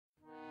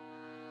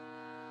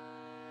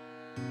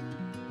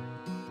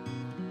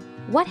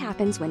What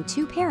happens when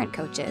two parent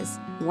coaches,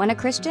 one a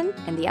Christian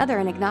and the other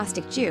an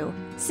agnostic Jew,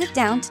 sit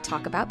down to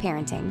talk about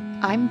parenting?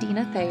 I'm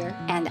Deana Thayer.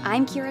 And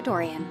I'm Kira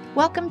Dorian.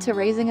 Welcome to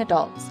Raising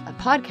Adults, a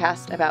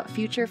podcast about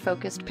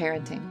future-focused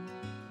parenting.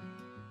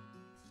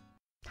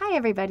 Hi,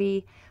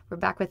 everybody. We're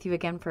back with you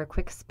again for a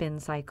quick spin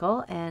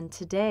cycle. And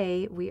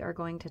today we are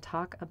going to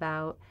talk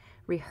about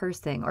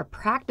rehearsing or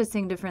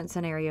practicing different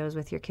scenarios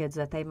with your kids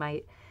that they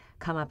might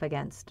come up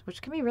against,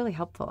 which can be really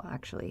helpful,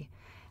 actually.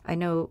 I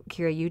know,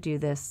 Kira, you do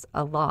this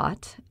a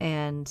lot,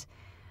 and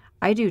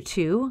I do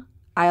too,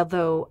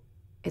 although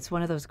it's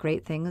one of those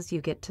great things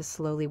you get to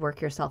slowly work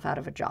yourself out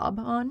of a job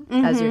on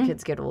as your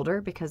kids get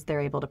older because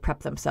they're able to prep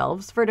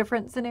themselves for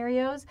different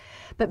scenarios.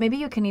 But maybe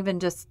you can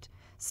even just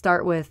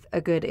start with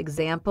a good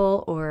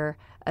example or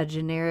a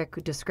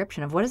generic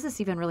description of what does this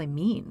even really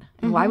mean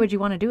and why would you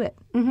want to do it?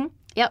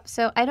 Yep.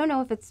 So I don't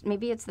know if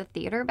maybe it's the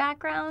theater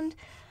background,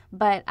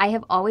 but I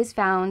have always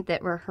found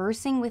that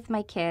rehearsing with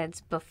my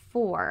kids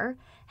before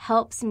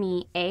helps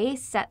me, A,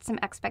 set some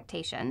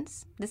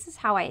expectations. This is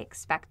how I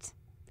expect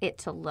it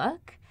to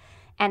look,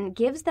 and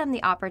gives them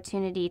the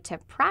opportunity to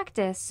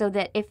practice so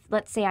that if,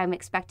 let's say, I'm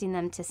expecting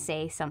them to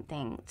say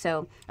something.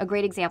 So a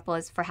great example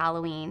is for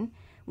Halloween.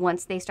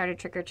 Once they started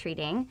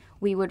trick-or-treating,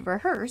 we would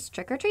rehearse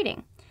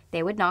trick-or-treating.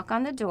 They would knock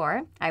on the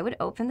door. I would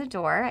open the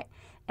door,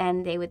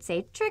 and they would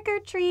say,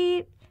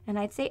 trick-or-treat. And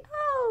I'd say,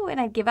 oh, and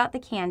I'd give out the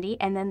candy.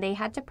 And then they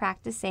had to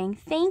practice saying,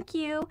 thank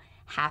you,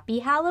 happy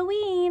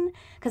Halloween,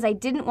 because I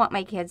didn't want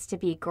my kids to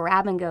be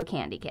grab-and-go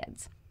candy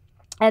kids.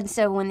 And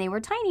so when they were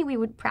tiny, we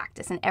would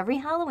practice. And every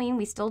Halloween,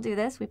 we still do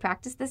this. We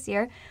practiced this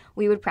year.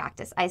 We would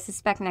practice. I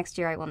suspect next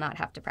year I will not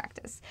have to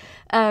practice.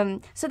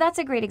 So that's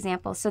a great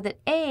example. So that,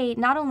 A,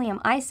 not only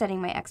am I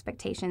setting my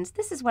expectations,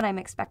 this is what I'm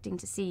expecting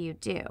to see you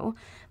do,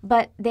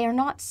 but they're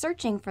not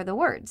searching for the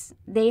words.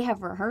 They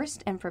have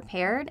rehearsed and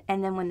prepared,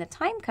 and then when the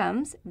time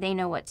comes, they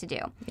know what to do.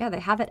 Yeah, they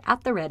have it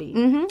at the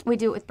ready. We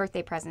do it with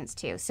birthday presents,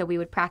 too. So we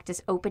would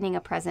practice opening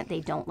a present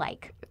they don't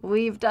like.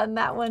 We've done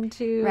that one,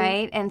 too.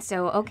 Right? And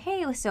so,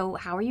 okay, so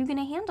how are you going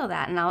to handle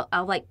that? And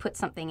I'll like put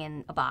something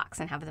in a box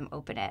and have them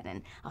open it,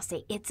 and I'll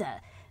say, it's a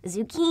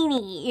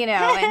zucchini,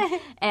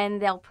 and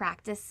they'll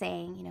practice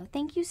saying,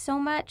 thank you so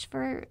much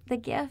for the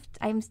gift.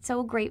 I'm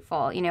so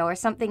grateful, or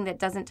something that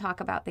doesn't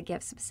talk about the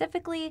gift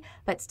specifically,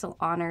 but still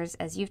honors,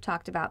 as you've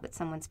talked about, that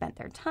someone spent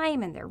their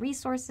time and their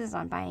resources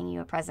on buying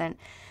you a present.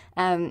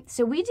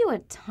 So we do a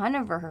ton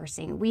of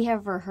rehearsing. We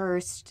have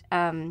rehearsed,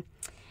 and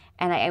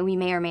we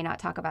may or may not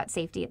talk about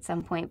safety at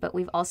some point, but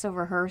we've also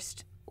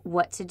rehearsed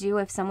what to do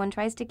if someone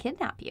tries to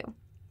kidnap you.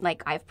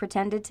 Like, I've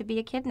pretended to be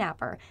a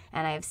kidnapper,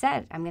 and I have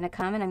said, I'm going to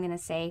come and I'm going to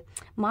say,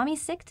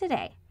 Mommy's sick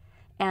today,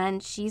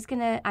 and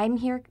I'm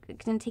here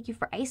going to take you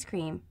for ice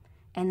cream,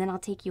 and then I'll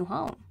take you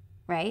home,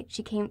 right?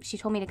 She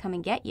told me to come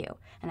and get you,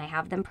 and I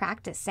have them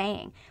practice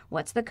saying,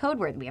 what's the code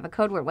word? We have a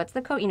code word. What's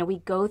the code? We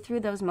go through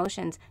those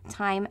motions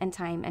time and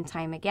time and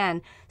time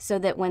again so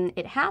that when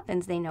it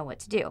happens, they know what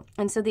to do.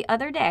 And so the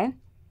other day,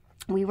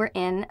 we were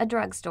in a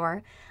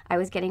drugstore. I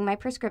was getting my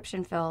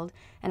prescription filled,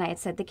 and I had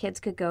said the kids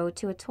could go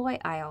to a toy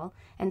aisle,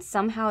 and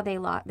somehow they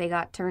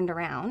got turned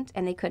around,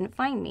 and they couldn't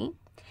find me.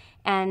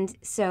 And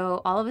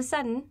so all of a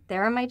sudden,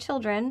 there are my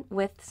children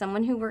with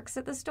someone who works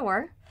at the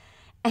store,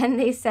 and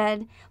they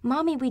said,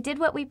 Mommy, we did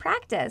what we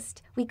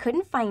practiced. We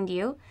couldn't find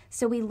you,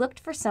 so we looked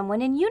for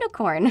someone in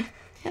unicorn.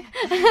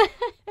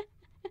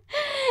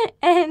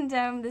 And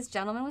this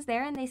gentleman was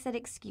there, and they said,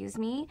 excuse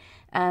me,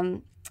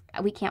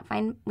 we can't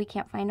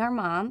find our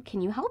mom.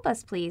 Can you help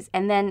us, please?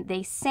 And then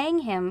they sang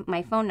him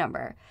my phone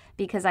number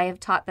because I have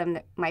taught them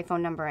my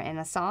phone number in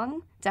a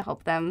song to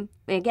help them,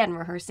 again,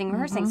 rehearsing.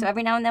 So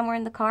every now and then we're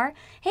in the car.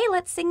 Hey,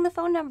 let's sing the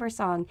phone number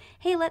song.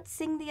 Hey, let's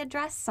sing the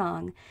address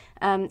song.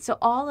 So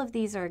all of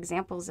these are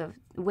examples of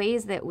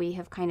ways that we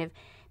have kind of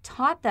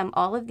taught them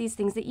all of these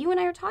things that you and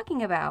I are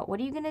talking about. What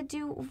are you going to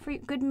do for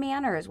good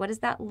manners? What does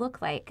that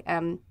look like?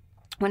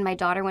 When my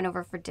daughter went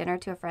over for dinner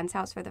to a friend's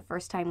house for the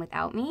first time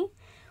without me,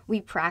 we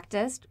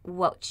practiced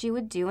what she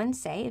would do and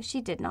say if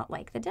she did not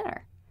like the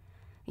dinner.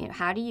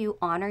 How do you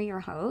honor your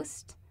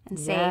host and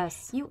say,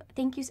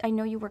 thank you, I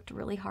know you worked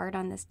really hard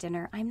on this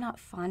dinner. I'm not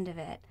fond of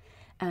it,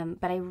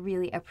 but I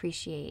really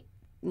appreciate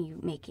you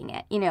making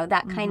it.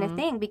 That kind of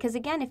thing. Because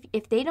again,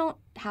 if they don't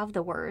have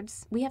the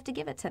words, we have to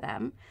give it to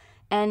them.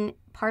 And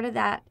part of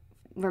that,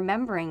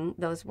 remembering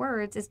those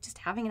words, is just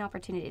having an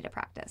opportunity to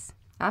practice.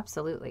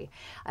 Absolutely.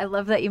 I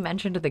love that you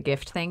mentioned the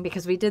gift thing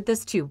because we did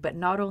this too, but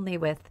not only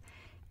with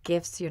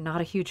gifts you're not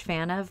a huge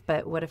fan of,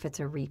 but what if it's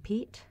a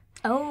repeat?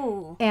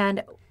 Oh.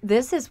 And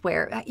this is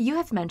where you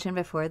have mentioned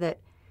before that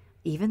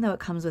even though it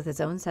comes with its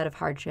own set of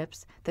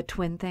hardships, the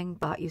twin thing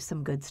bought you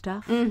some good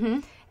stuff.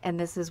 And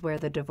this is where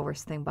the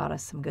divorce thing bought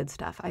us some good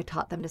stuff. I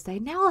taught them to say,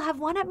 now I'll have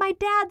one at my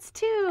dad's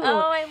too.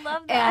 Oh, I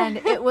love that. And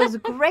it was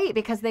great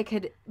because they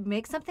could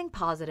make something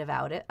positive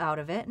out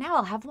of it. Now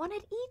I'll have one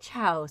at each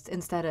house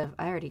instead of,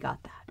 I already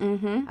got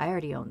that. I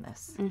already own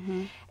this.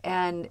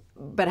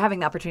 But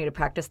having the opportunity to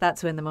practice that,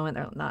 so in the moment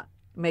they're not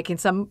making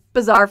some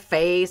bizarre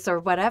face or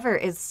whatever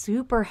is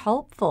super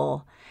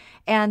helpful.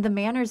 And the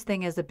manners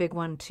thing is a big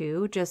one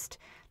too, just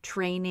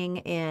training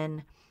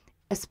in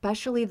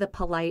especially the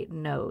polite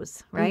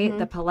no's, right?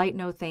 The polite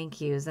no thank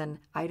yous and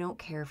I don't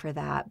care for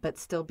that, but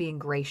still being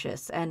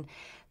gracious. And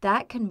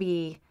that can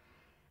be,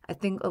 I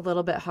think, a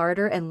little bit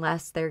harder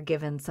unless they're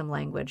given some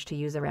language to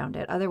use around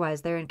it.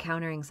 Otherwise, they're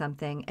encountering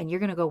something and you're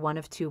going to go one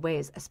of two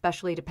ways,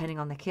 especially depending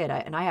on the kid.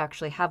 And I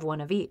actually have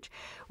one of each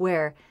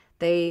where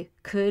they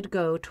could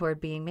go toward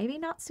being maybe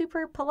not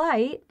super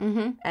polite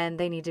and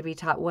they need to be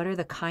taught what are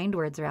the kind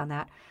words around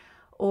that.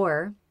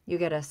 Or you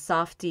get a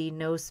softy,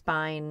 no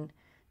spine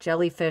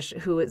jellyfish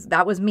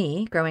that was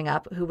me growing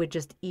up, who would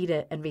just eat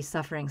it and be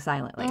suffering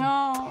silently.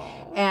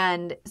 Oh.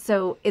 And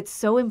so it's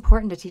so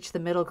important to teach the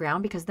middle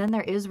ground because then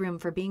there is room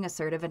for being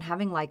assertive and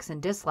having likes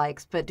and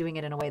dislikes, but doing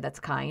it in a way that's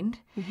kind.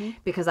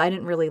 Because I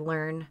didn't really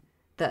learn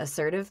the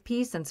assertive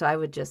piece. And so I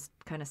would just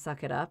kind of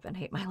suck it up and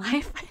hate my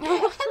life.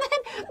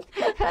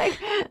 Like,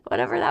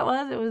 whatever that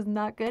was, it was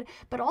not good.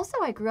 But also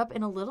I grew up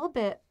in a little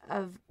bit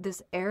of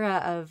this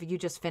era of you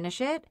just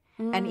finish it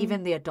and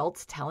even the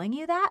adults telling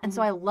you that. And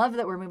so I love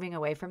that we're moving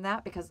away from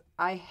that because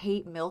I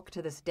hate milk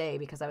to this day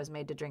because I was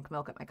made to drink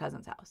milk at my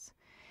cousin's house.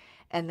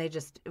 And they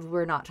just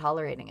were not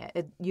tolerating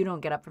it. You don't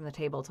get up from the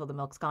table till the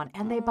milk's gone.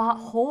 And they bought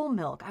whole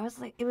milk. I was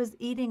like, it was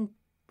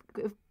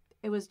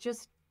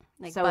just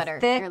Like so butter.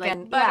 thick You're like,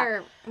 and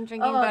butter. I'm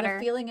drinking butter.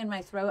 The feeling in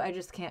my throat, I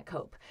just can't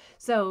cope.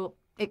 So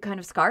it kind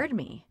of scarred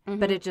me,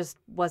 but it just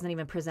wasn't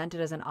even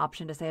presented as an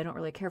option to say, I don't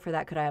really care for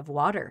that. Could I have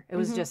water? It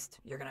was just,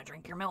 you're going to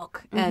drink your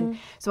milk. And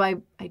so I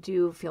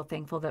do feel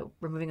thankful that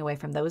we're moving away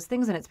from those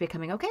things and it's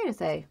becoming okay to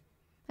say,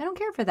 I don't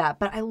care for that.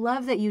 But I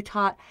love that you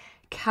taught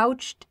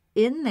couched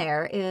in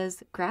there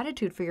is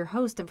gratitude for your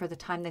host and for the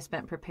time they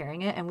spent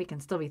preparing it. And we can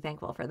still be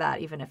thankful for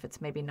that, even if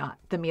it's maybe not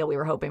the meal we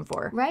were hoping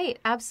for. Right.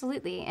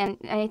 Absolutely. And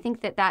I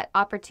think that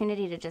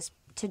opportunity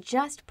to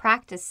just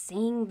practice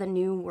saying the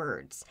new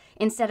words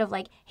instead of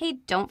like, hey,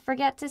 don't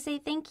forget to say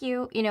thank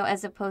you,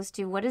 as opposed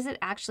to what does it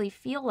actually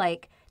feel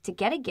like to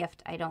get a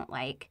gift I don't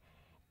like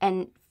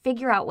and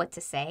figure out what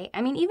to say.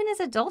 I mean, even as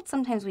adults,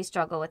 sometimes we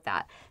struggle with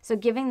that. So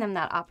giving them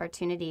that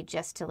opportunity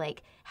just to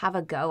like have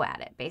a go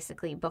at it,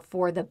 basically,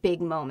 before the big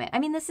moment. I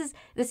mean, this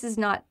is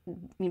not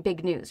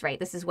big news, right?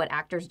 This is what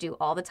actors do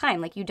all the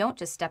time. Like, you don't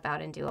just step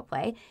out and do a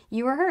play.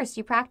 You rehearse,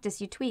 you practice,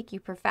 you tweak, you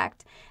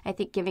perfect. I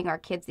think giving our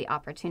kids the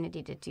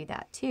opportunity to do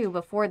that too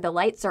before the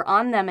lights are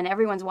on them and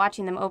everyone's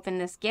watching them open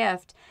this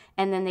gift,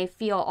 and then they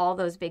feel all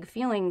those big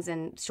feelings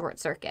and short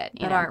circuit.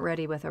 But aren't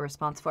ready with a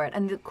response for it.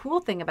 And the cool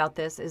thing about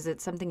this is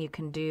it's something you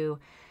can do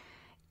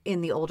in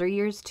the older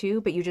years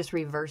too, but you just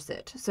reverse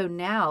it. So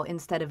now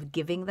instead of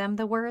giving them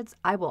the words,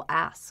 I will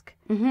ask,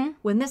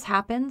 when this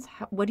happens,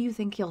 what do you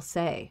think you'll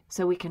say?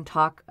 So we can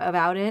talk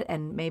about it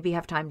and maybe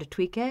have time to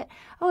tweak it.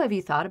 Oh, have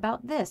you thought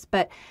about this?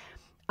 But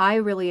I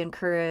really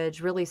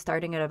encourage, really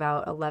starting at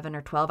about 11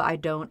 or 12, I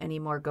don't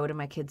anymore go to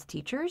my kids'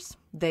 teachers.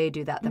 They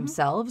do that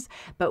themselves.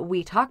 But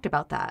we talked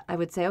about that. I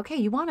would say, okay,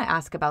 you want to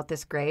ask about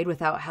this grade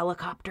without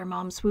helicopter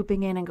mom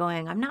swooping in and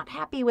going, I'm not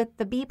happy with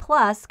the B+.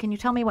 Can you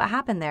tell me what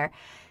happened there?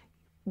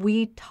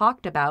 We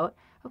talked about,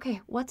 okay,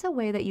 what's a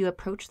way that you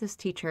approach this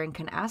teacher and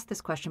can ask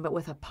this question, but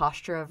with a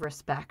posture of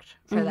respect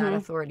for that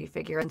authority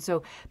figure. And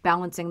so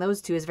balancing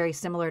those two is very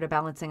similar to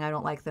balancing I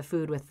don't like the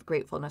food with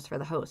gratefulness for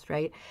the host,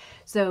 right?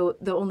 So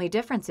the only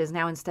difference is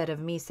now instead of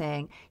me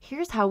saying,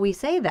 here's how we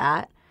say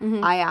that,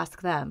 I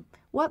ask them,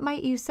 what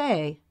might you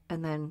say?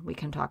 And then we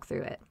can talk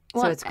through it.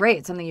 So it's great.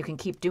 It's something you can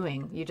keep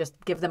doing. You just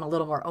give them a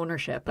little more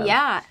ownership.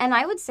 Yeah. And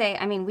I would say,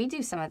 I mean, we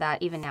do some of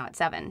that even now at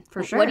 7.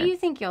 For sure. What do you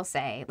think you'll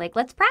say? Like,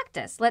 let's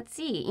practice. Let's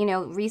see.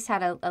 Reese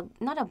had a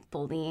not a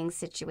bullying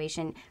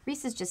situation.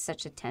 Reese is just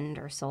such a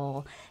tender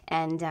soul.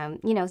 And,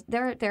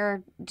 there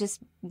are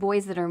just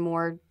boys that are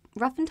more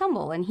rough and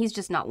tumble, and he's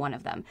just not one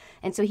of them.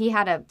 And so he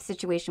had a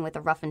situation with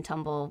a rough and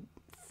tumble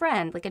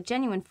friend, like a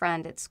genuine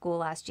friend at school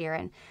last year.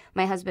 And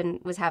my husband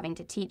was having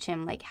to teach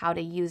him, like, how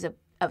to use a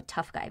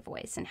tough guy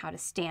voice and how to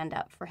stand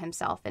up for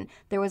himself. And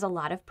there was a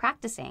lot of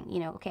practicing,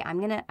 okay, I'm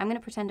going to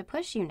pretend to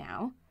push you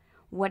now.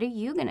 What are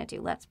you going to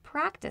do? Let's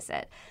practice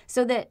it.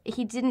 So that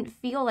he didn't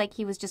feel like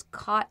he was just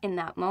caught in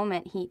that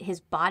moment.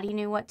 His body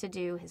knew what to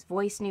do. His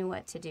voice knew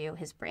what to do.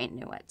 His brain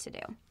knew what to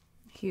do.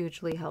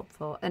 Hugely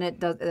helpful. And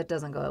it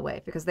doesn't go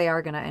away because they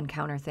are going to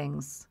encounter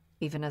things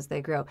even as they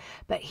grow.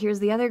 But here's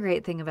the other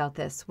great thing about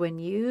this. When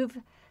you've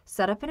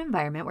set up an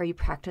environment where you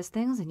practice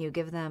things and you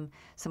give them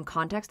some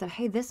context of,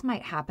 hey, this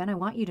might happen. I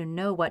want you to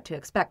know what to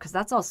expect, because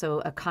that's also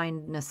a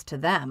kindness to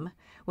them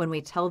when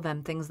we tell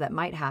them things that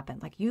might happen.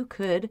 Like, you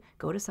could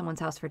go to someone's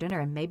house for dinner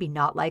and maybe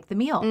not like the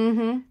meal.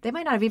 They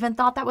might not have even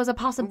thought that was a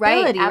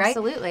possibility, right?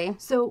 Absolutely.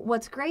 So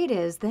what's great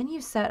is then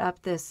you set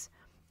up this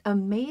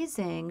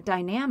amazing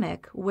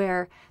dynamic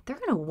where they're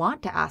going to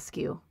want to ask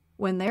you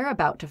when they're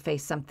about to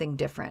face something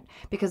different.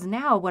 Because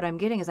now what I'm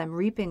getting is I'm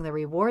reaping the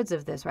rewards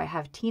of this, where I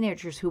have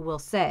teenagers who will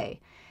say,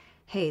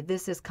 hey,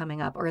 this is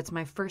coming up, or it's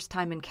my first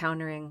time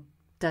encountering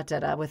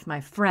da-da-da with my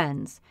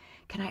friends.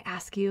 Can I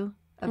ask you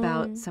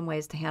about some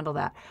ways to handle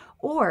that.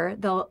 Or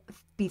they'll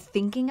be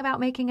thinking about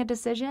making a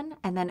decision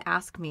and then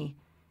ask me,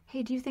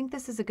 hey, do you think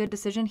this is a good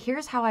decision?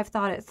 Here's how I've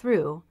thought it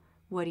through.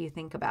 What do you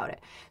think about it?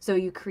 So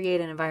you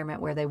create an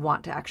environment where they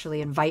want to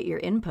actually invite your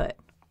input,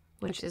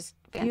 which is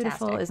beautiful.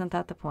 fantastic. Isn't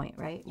that the point,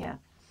 right? Yeah.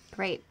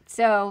 Great.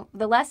 So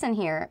the lesson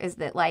here is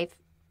that life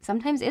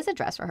sometimes is a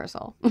dress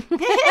rehearsal.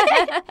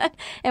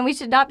 And we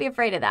should not be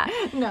afraid of that.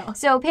 No.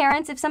 So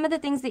parents, if some of the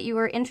things that you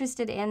were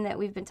interested in that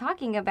we've been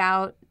talking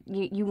about,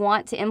 you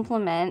want to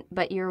implement,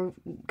 but you're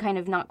kind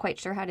of not quite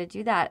sure how to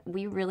do that,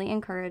 we really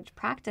encourage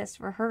practice,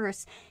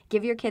 rehearse,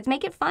 give your kids,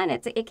 make it fun.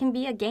 It can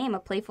be a game, a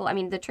playful,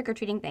 the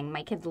trick-or-treating thing,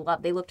 my kids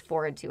they looked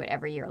forward to it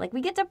every year. Like,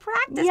 we get to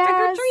practice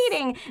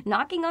trick-or-treating,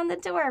 knocking on the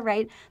door,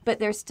 right? But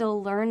they're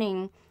still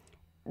learning.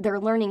 They're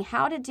learning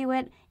how to do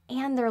it,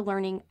 and they're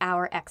learning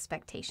our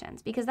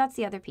expectations, because that's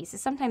the other piece.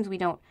 Is sometimes we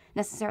don't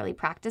necessarily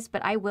practice,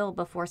 but I will,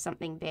 before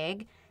something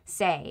big,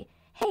 say,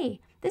 hey,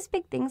 this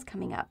big thing's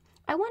coming up.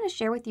 I want to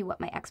share with you what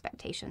my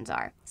expectations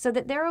are, so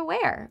that they're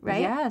aware,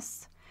 right?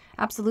 Yes,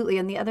 absolutely.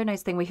 And the other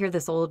nice thing, we hear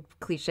this old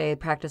cliche,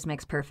 practice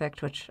makes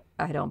perfect, which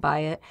I don't buy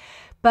it.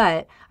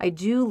 But I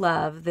do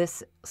love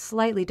this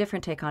slightly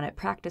different take on it.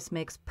 Practice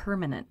makes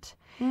permanent.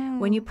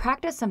 When you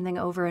practice something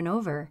over and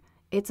over,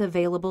 it's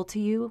available to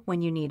you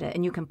when you need it,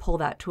 and you can pull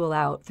that tool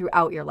out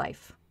throughout your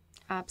life.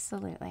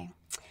 Absolutely.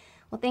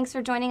 Well, thanks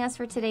for joining us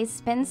for today's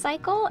Spin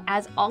Cycle.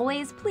 As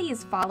always,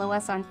 please follow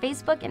us on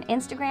Facebook and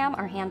Instagram.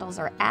 Our handles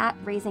are at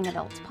Raising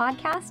Adults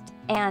Podcast.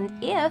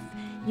 And if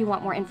you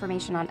want more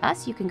information on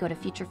us, you can go to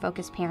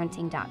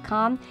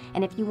futurefocusedparenting.com.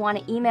 And if you want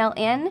to email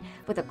in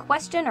with a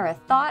question or a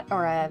thought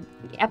or an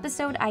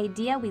episode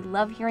idea, we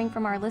love hearing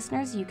from our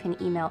listeners. You can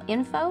email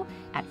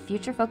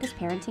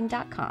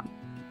info@futurefocusedparenting.com.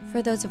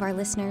 For those of our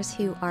listeners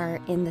who are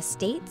in the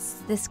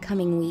States, this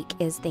coming week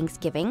is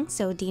Thanksgiving,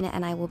 so Deana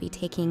and I will be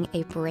taking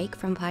a break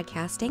from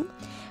podcasting.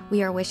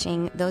 We are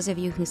wishing those of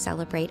you who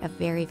celebrate a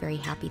very, very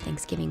happy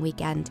Thanksgiving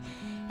weekend,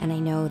 and I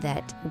know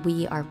that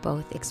we are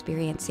both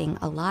experiencing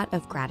a lot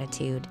of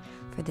gratitude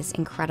for this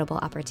incredible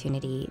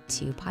opportunity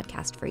to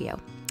podcast for you.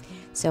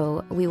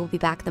 So we will be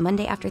back the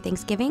Monday after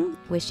Thanksgiving,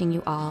 wishing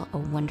you all a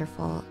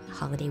wonderful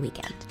holiday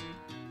weekend.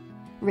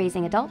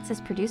 Raising Adults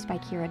is produced by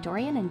Kira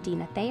Dorian and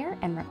Deana Thayer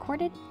and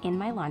recorded in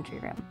my laundry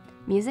room.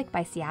 Music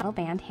by Seattle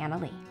band Hannah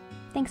Lee.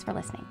 Thanks for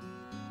listening.